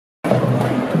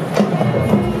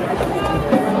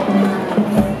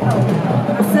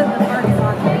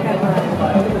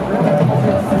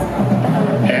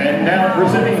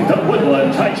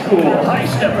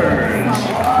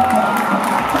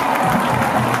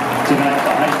Tonight,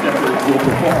 the Highsteppers will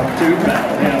perform to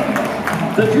battle him.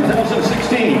 The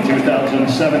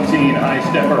 2016-2017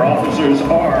 Highstepper officers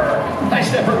are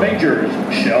Highstepper Majors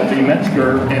Shelby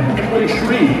Metzger and Emily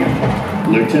Shreve,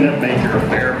 Lieutenant Major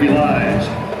Bear Elias,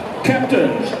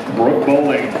 Captains Brooke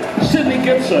Bowling, Sydney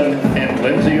Gibson, and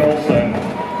Lindsay Olson,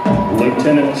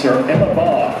 Lieutenants are Emma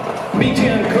Baugh,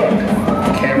 Metian Cook,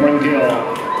 Cameron Gill,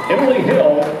 Emily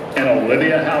Hill, and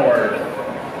Olivia Howard.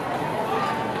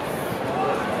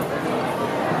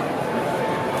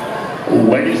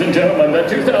 Ladies and gentlemen, the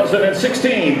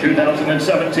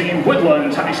 2016-2017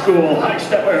 Woodlands High School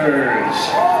Highsteppers.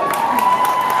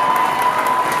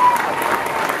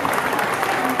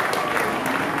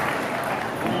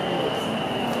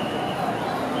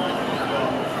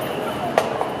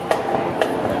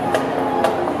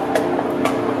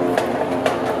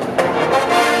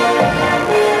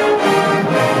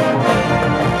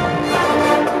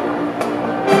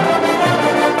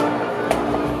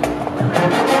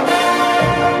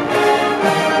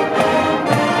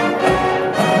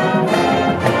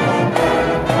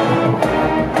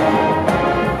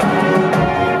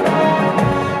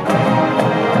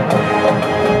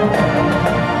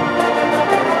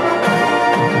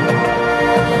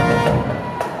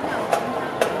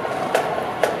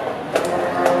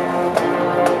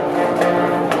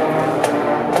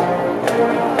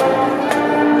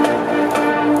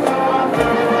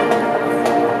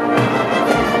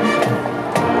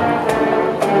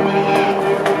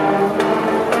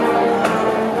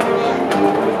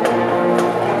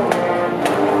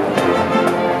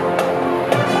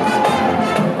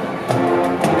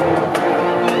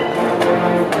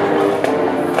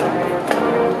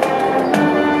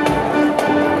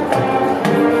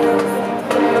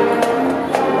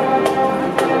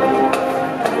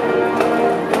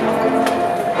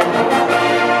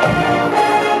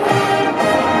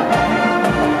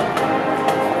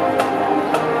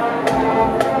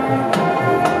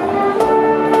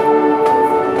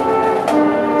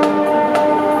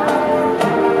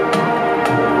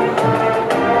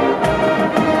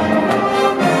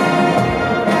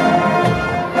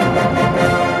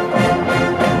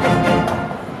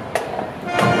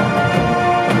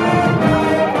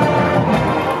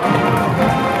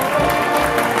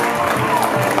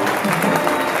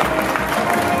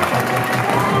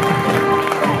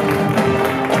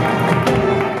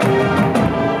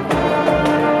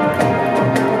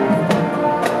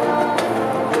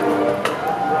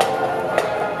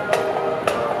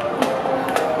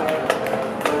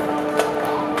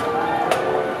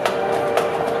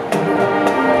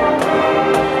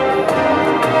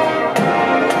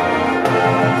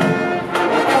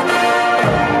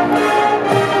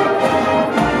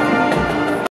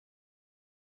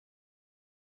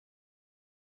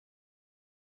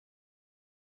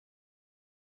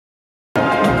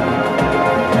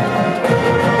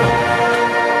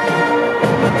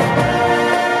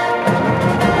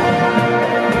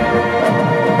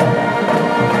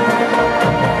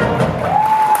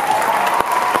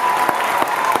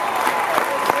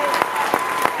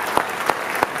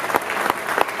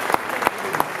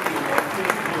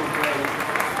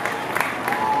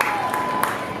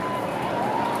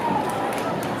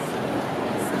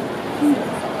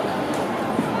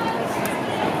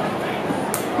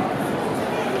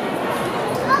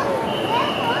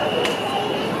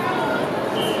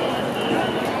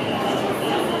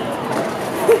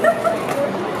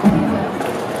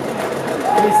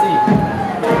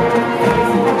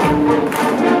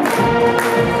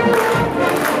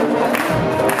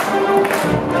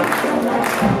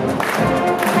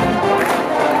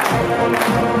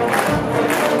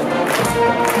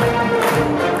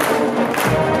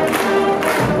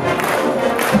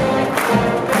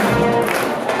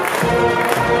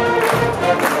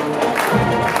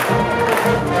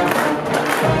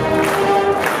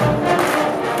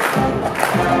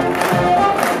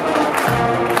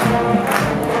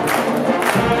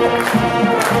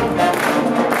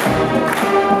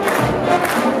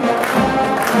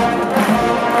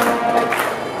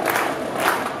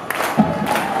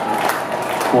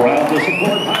 Proud to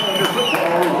support Highlander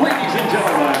football, ladies and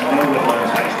gentlemen, the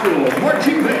Woodlands High School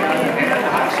Marching Band and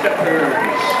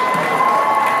Highsteppers.